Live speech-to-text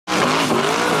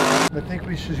I think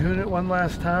we should hoon it one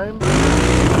last time.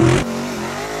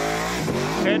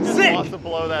 Ken just wants to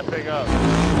blow that thing up.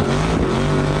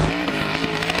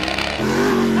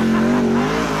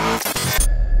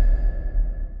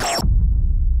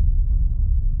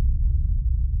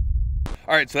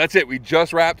 All right, so that's it. We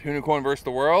just wrapped Hoonicorn Vs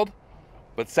The World,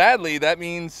 but sadly, that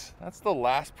means that's the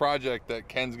last project that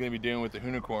Ken's gonna be doing with the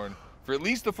Hoonicorn for at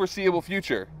least the foreseeable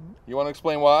future. You wanna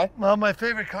explain why? Well, my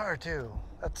favorite car too.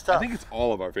 That's tough. I think it's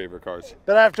all of our favorite cars.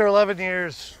 But after 11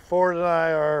 years, Ford and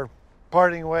I are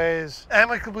parting ways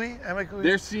amicably.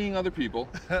 They're seeing other people.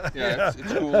 Yeah.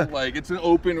 It's cool. Like, it's an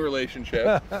open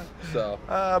relationship. So.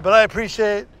 But I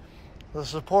appreciate the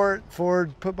support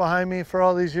Ford put behind me for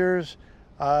all these years.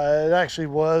 It actually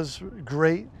was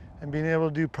great, and being able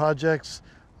to do projects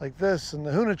like this and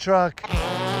the Hoona truck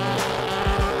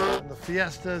and the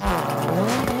Fiestas.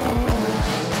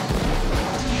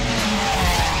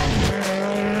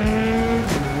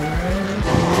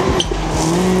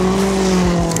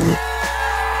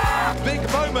 Big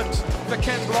moment for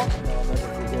Ken Block.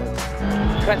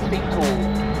 Press big tool.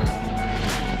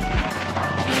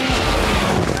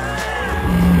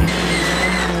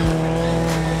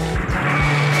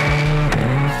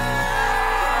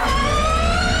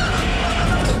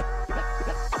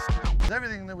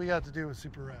 Everything that we got to do was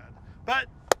super rad. But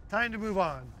time to move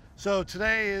on. So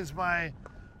today is my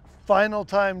final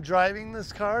time driving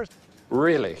this car.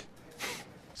 Really?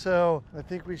 So I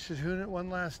think we should hoon it one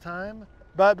last time.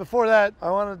 But before that, I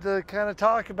wanted to kind of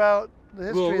talk about the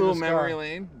history of this little car. memory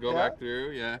lane, go back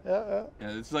through, yeah. Yeah. Yeah,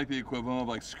 this is like the equivalent of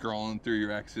like scrolling through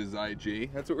your ex's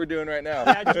IG. That's what we're doing right now.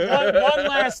 Yeah, just one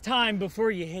last time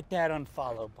before you hit that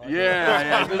unfollow button.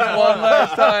 Yeah, just one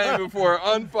last time before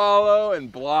unfollow and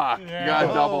block. Yeah. You gotta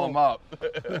double them up.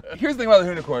 Here's the thing about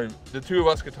the Hoonicorn. The two of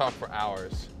us could talk for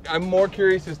hours. I'm more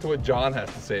curious as to what John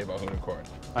has to say about Hoonicorn.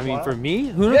 I mean, for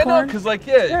me, Hoonicorn? Yeah, no, because like,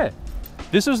 yeah.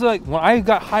 This was like, when I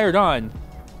got hired on,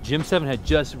 Gym 7 had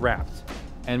just wrapped.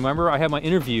 And remember, I had my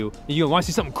interview, and you go, want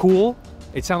to see something cool?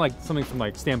 It sounded like something from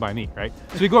like Stand By Me, right?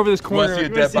 So we go over this corner. Want to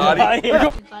see a dead body? Yeah.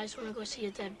 You guys want to go see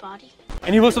a dead body?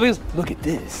 And he looks up and goes, look at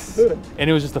this. And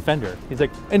it was just a fender. He's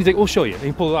like, we'll show you. And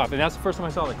he pulled it off. And that's the first time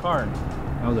I saw the car. And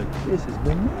I was like, this is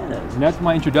bananas. And that's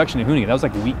my introduction to Hoonigan. That was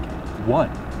like week 1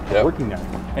 of working there.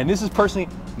 And this is personally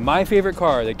my favorite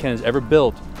car that Ken has ever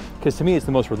built, because to me it's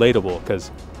the most relatable, because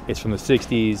it's from the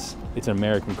 60s. It's an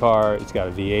American car. It's got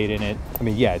a V8 in it. I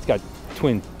mean, yeah, it's got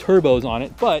twin turbos on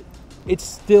it, but it's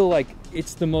still like,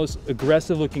 it's the most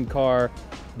aggressive looking car.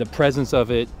 The presence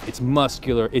of it, it's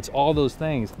muscular, it's all those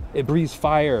things. It breathes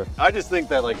fire. I just think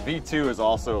that like V2 is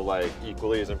also like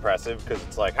equally as impressive, because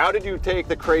it's like, how did you take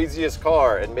the craziest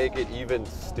car and make it even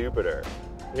stupider?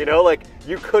 You know, like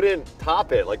you couldn't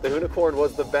top it. Like the Hoonicorn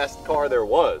was the best car there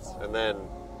was, and then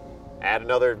add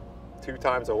another 2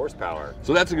 times the horsepower.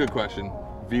 So that's a good question.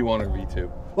 V1 or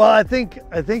V2? Well, I think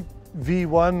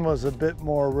V1 was a bit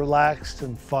more relaxed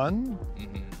and fun,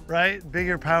 right?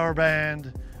 Bigger power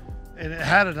band, and it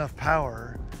had enough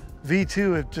power.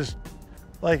 V2, it just,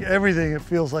 like everything, it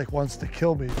feels like wants to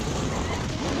kill me.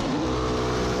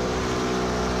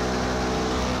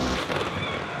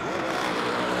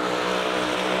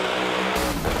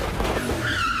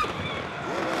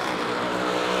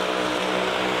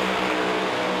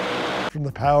 From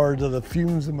the power to the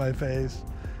fumes in my face.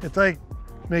 It's like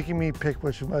making me pick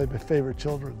which of my favorite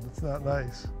children. It's not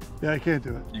nice. Yeah, I can't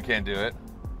do it. You can't do it?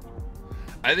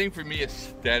 I think for me,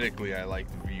 aesthetically, I like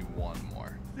the V1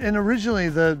 more. And originally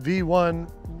the V1,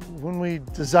 when we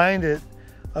designed it,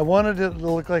 I wanted it to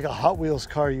look like a Hot Wheels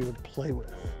car you would play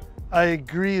with. I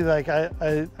agree, like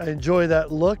I enjoy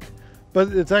that look, but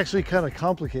it's actually kind of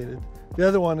complicated. The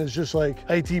other one is just like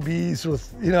ATVs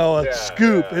with, you know, a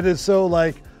scoop. Yeah. It is so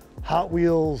like Hot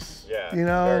Wheels, you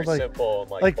know, very like simple,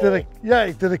 like that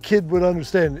a kid would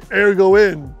understand. Air go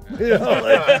in, you know,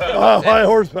 like, high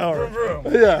horsepower. Vroom,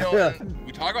 vroom. Yeah.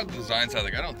 We talk about the design side,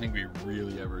 like I don't think we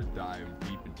really ever dive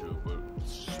deep into it, but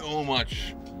so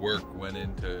much work went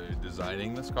into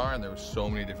designing this car, and there were so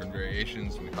many different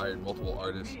variations. We hired multiple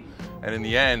artists, and in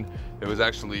the end, it was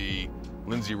actually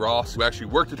Lindsay Ross, who actually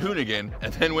worked at Hoonigan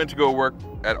and then went to go work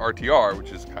at RTR,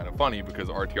 which is kind of funny because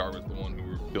RTR was the one who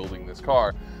was building this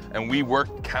car. And we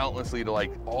worked countlessly to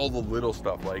like all the little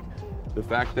stuff, like the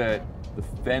fact that the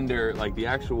fender, like the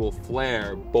actual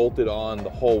flare bolted on the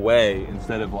whole way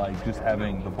instead of like just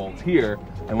having the bolts here.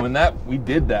 And when we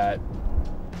did that,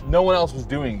 no one else was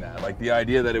doing that. Like the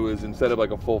idea that it was, instead of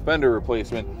like a full fender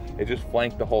replacement, it just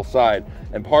flanked the whole side.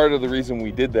 And part of the reason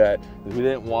we did that is we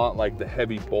didn't want like the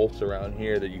heavy bolts around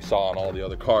here that you saw on all the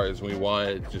other cars. We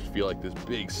wanted it to just feel like this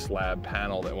big slab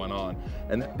panel that went on.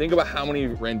 And think about how many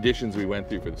renditions we went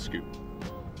through for the scoop.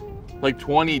 like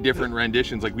 20 different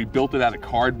renditions. Like we built it out of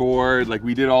cardboard. Like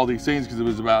we did all these things because it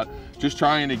was about just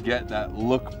trying to get that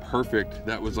look perfect.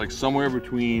 That was like somewhere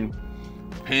between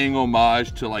paying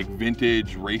homage to like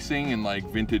vintage racing and like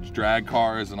vintage drag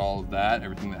cars and all of that,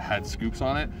 everything that had scoops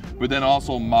on it, but then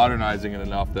also modernizing it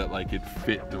enough that like it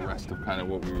fit the rest of kind of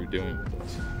what we were doing with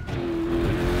this.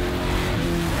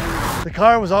 The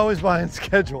car was always behind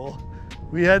schedule.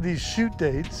 We had these shoot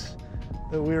dates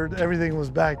that everything was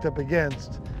backed up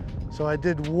against. So I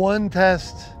did one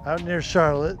test out near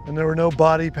Charlotte, and there were no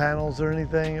body panels or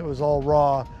anything. It was all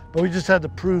raw, but we just had to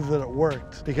prove that it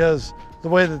worked because the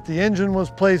way that the engine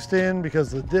was placed in, because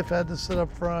the diff had to sit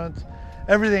up front,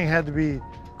 everything had to be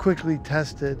quickly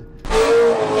tested.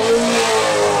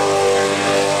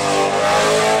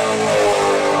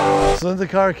 So then the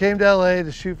car came to LA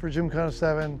to shoot for Gymkhana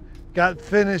 7, got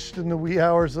finished in the wee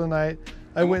hours of the night.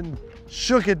 I went and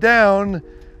shook it down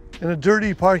in a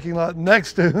dirty parking lot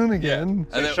next to Hoonigan. Yeah. And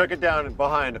then shook it down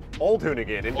behind Old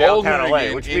Hoonigan in Old downtown Hoonigan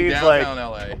LA, which in means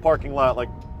downtown like LA. a parking lot like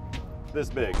this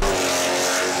big.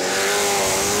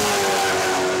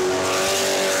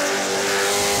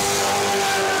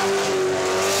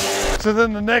 So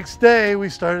then the next day we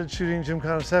started shooting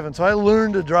Gymkhana 7. So I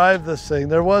learned to drive this thing.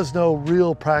 There was no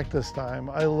real practice time.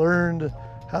 I learned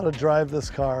how to drive this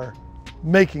car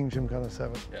making Gymkhana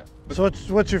 7. Yeah. So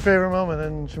what's your favorite moment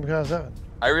in Gymkhana 7?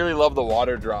 I really love the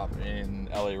water drop in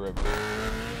LA River.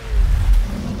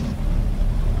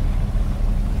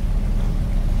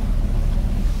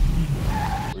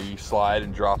 Where you slide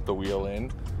and drop the wheel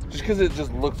in. Just because it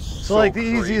just looks so like the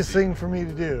crazy. easiest thing for me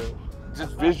to do.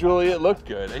 Just visually it looked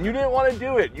good. And you didn't want to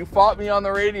do it. You fought me on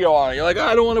the radio on it. You're like,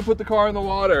 I don't want to put the car in the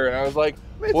water. And I was like,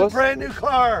 It's a brand new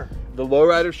car. The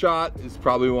lowrider shot is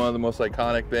probably one of the most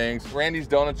iconic things. Randy's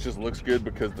Donuts just looks good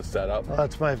because the setup. Oh,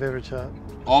 that's my favorite shot.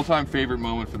 All-time favorite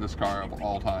moment for this car of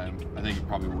all time. I think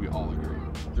probably we all agree.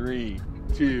 3,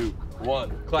 2,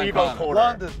 1. Climb Evo corner.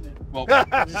 London. Well,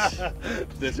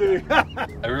 this guy.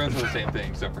 Everyone said the same thing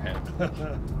except for him.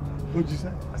 What'd you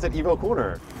say? I said Evo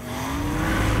corner.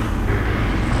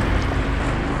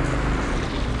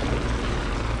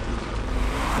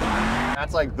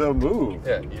 That's like the move.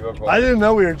 Yeah, Evo corner. I didn't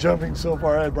know we were jumping so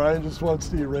far ahead. Brian just wants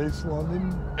to erase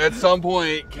London. At some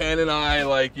point, Ken and I,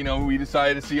 like, you know, we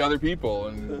decided to see other people,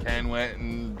 and Ken went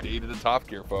and dated the Top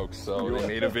Gear folks, so they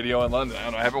made a video in London. I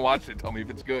don't know, I haven't watched it. Tell me if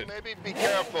it's good. Maybe be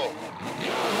careful.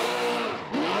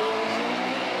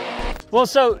 Well,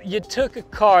 so you took a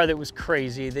car that was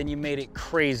crazy, then you made it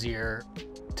crazier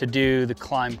to do the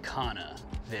Gymkhana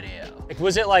video. Like,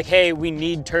 was it like, hey, we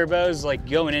need turbos? Like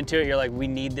going into it, you're like, we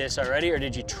need this already, or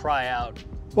did you try out?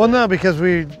 Well, no, because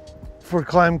for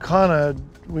Gymkhana,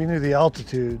 we knew the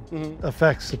altitude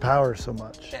affects the power so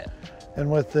much. Yeah.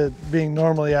 And with it being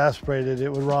normally aspirated,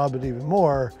 it would rob it even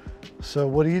more. So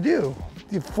what do?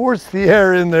 You force the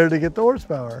air in there to get the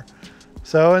horsepower.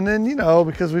 So, and then, you know,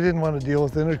 because we didn't want to deal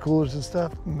with intercoolers and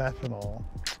stuff, methanol.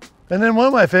 And then one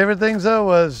of my favorite things though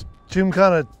was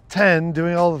Gymkhana 10,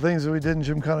 doing all the things that we did in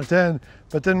Gymkhana 10,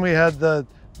 but then we had the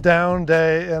down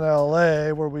day in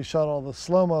LA where we shot all the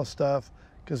slow-mo stuff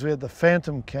because we had the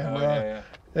Phantom camera.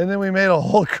 And then we made a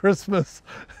whole Christmas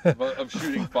Of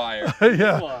shooting fire.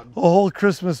 a whole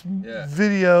Christmas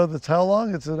video that's how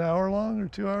long? It's an hour long or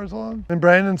 2 hours long. And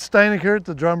Brandon Steinekert,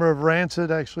 the drummer of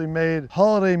Rancid, actually made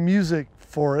holiday music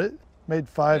for it, made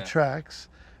 5 tracks,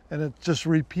 and it just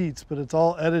repeats, but it's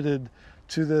all edited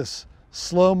to this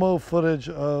slow-mo footage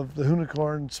of the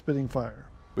Hoonicorn spitting fire.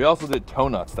 We also did toe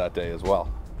nuts that day as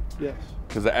well. Yes.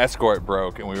 Because the Escort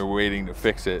broke and we were waiting to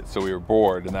fix it, so we were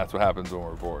bored, and that's what happens when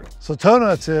we're bored. So toe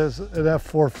nuts is an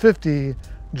F450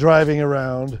 driving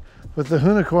around with the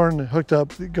Hoonicorn hooked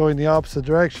up going the opposite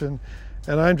direction,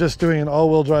 and I'm just doing an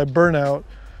all-wheel drive burnout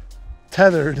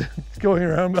tethered going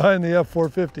around behind the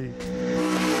F450.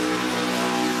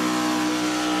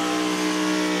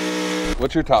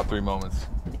 What's your top 3 moments?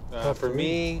 For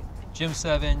me, Gym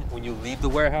 7, when you leave the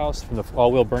warehouse from the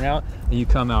all-wheel burnout, and you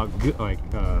come out like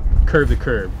curb to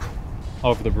curb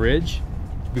over the bridge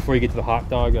before you get to the hot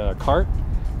dog cart.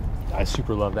 I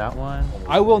super love that one.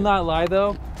 I will not lie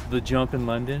though, the jump in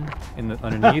London in the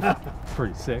underneath,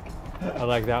 pretty sick. I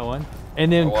like that one.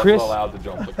 And then I Chris, wasn't allowed to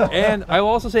jump the car. and I will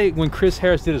also say when Chris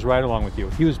Harris did his ride along with you,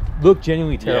 he looked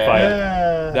genuinely terrified.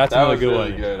 Yeah. That's that another was good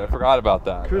really one. good. I forgot about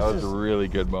that. Chris that was is- a really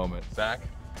good moment. Zach,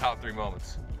 top 3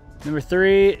 moments. Number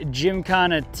 3,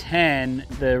 Gymkhana 10,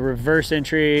 the reverse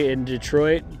entry in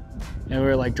Detroit, and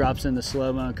where it like drops in the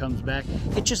slow-mo and comes back.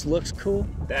 It just looks cool.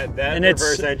 That And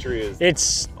reverse entry is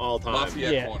It's all time.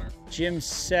 Lafayette corner. Gym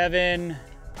 7.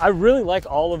 I really like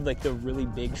all of like the really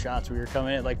big shots we were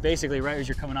coming in. Like basically right as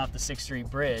you're coming off the 6th Street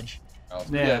Bridge,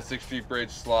 Yeah, 6th Street Bridge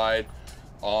slide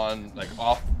on, like,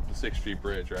 off the 6th Street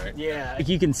Bridge, right? Yeah, like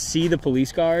you can see the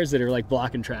police cars that are like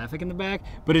blocking traffic in the back,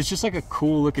 but it's just like a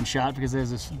cool looking shot because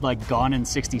there's this like gone in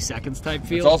 60 seconds type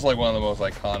feel. It's also like one of the most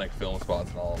iconic film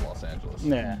spots in all of Los Angeles.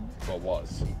 Yeah. Well, it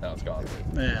was. Now it's gone.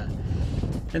 Yeah.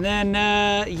 And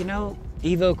then, you know,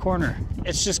 Evo Corner.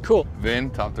 It's just cool. Vin,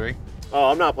 top 3?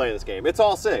 Oh, I'm not playing this game. It's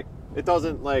all sick. It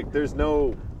doesn't, like, there's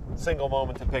no single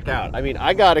moment to pick out. I mean,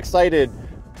 I got excited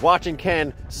watching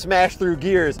Ken smash through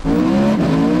gears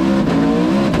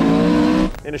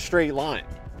in a straight line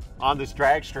on this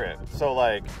drag strip. So,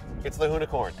 like, it's the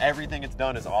Hoonicorn. Everything it's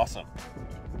done is awesome.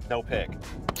 No pick.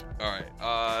 All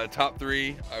right, top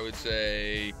 3, I would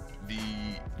say the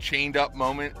chained up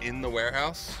moment in the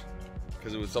warehouse,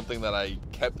 because it was something that I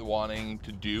kept wanting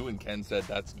to do, and Ken said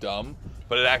that's dumb,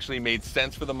 but it actually made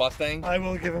sense for the Mustang. I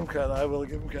will give him credit. I will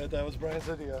give him credit. That was Brian's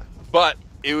idea. But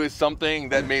it was something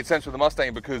that made sense for the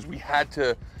Mustang because we had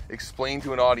to explain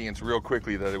to an audience real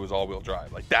quickly that it was all-wheel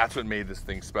drive. Like, that's what made this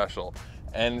thing special.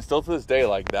 And still to this day,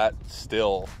 like, that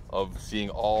still of seeing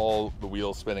all the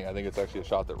wheels spinning, I think it's actually a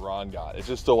shot that Ron got. It's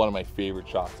just still one of my favorite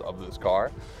shots of this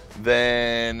car.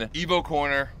 Then Evo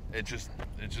Corner, it's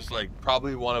just like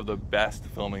probably one of the best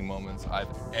filming moments I've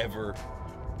ever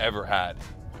had.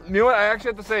 You know what, I actually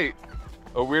have to say,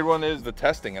 a weird one is the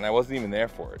testing, and I wasn't even there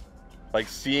for it. Like,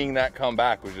 seeing that come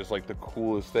back was just like the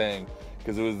coolest thing,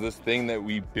 because it was this thing that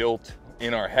we built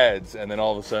in our heads, and then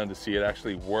all of a sudden to see it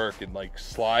actually work and like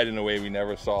slide in a way we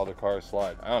never saw the car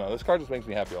slide. I don't know, this car just makes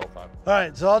me happy all the time. All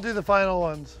right, so I'll do the final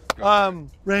ones.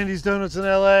 Randy's Donuts in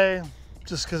LA,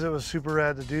 just because it was super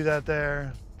rad to do that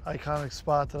there. Iconic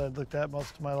spot that I'd looked at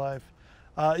most of my life.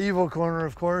 Evo Corner,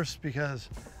 of course, because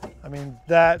I mean,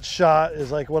 that shot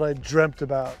is like what I dreamt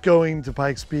about, going to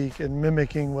Pikes Peak and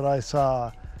mimicking what I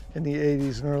saw in the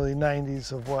 80s and early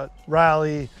 90s of what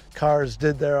rally cars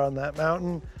did there on that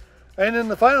mountain. And then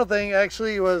the final thing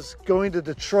actually was going to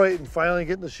Detroit and finally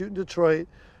getting to shoot in Detroit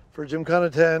for Gymkhana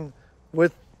 10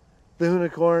 with the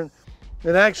Hoonicorn.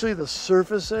 And actually the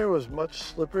surface there was much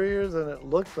slipperier than it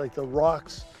looked. Like the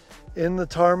rocks in the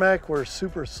tarmac were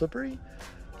super slippery.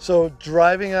 So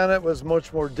driving on it was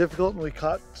much more difficult, and we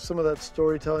caught some of that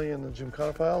storytelling in the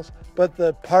Gymkhana files. But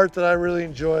the part that I really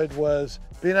enjoyed was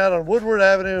being out on Woodward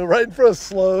Avenue right in front of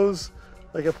Slows,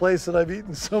 like a place that I've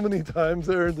eaten so many times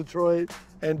there in Detroit,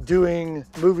 and doing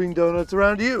moving donuts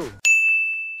around you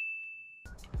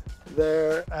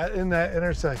there in that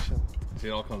intersection. See,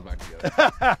 it all comes back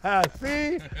together.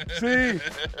 see,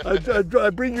 I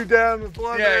bring you down with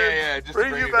one yeah, just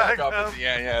bring you back up. up.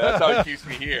 Yeah, that's how he keeps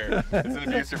me here. It's an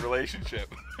abusive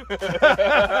relationship.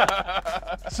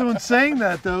 So in saying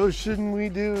that though, shouldn't we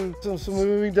do some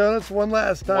moving donuts one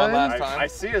last time? One last time. I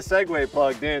see a Segway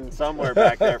plugged in somewhere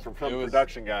back there from some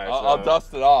production guys. I'll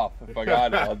dust it off if I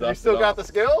got it. I'll dust it off. You still got the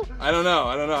skill? I don't know.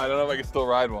 I don't know if I can still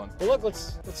ride one. Well, look,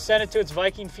 let's send it to its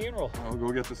Viking funeral. I'll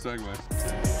go get the Segway.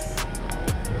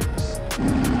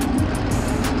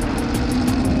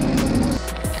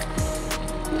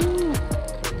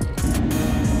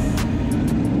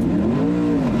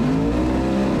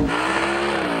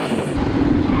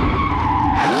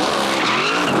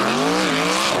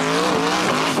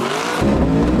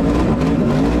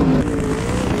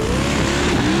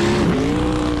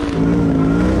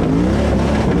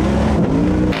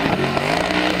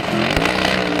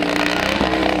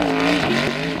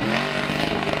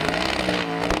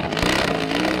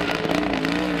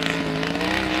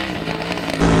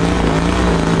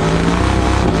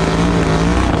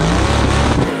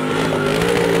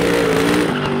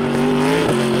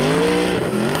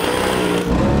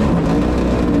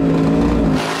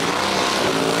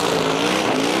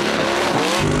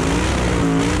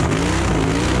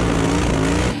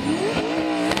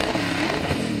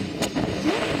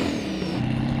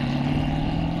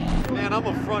 I'm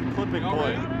a front clipping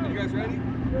boy. Are you guys ready?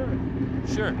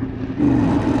 Sure.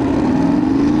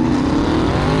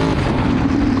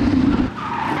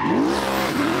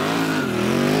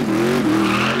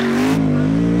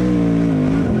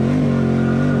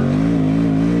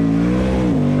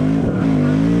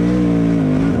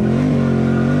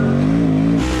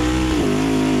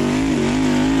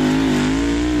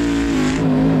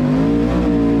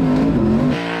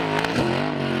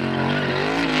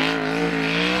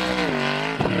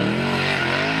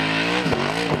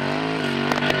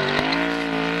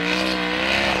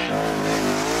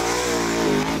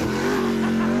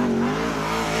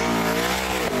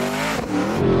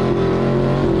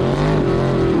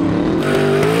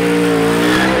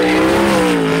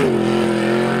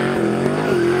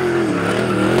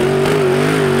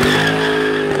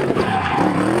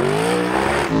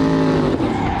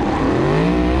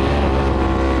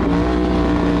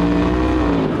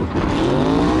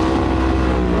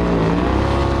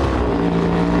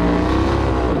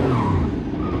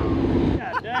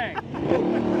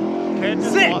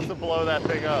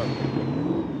 everything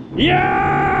up.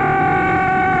 Yeah!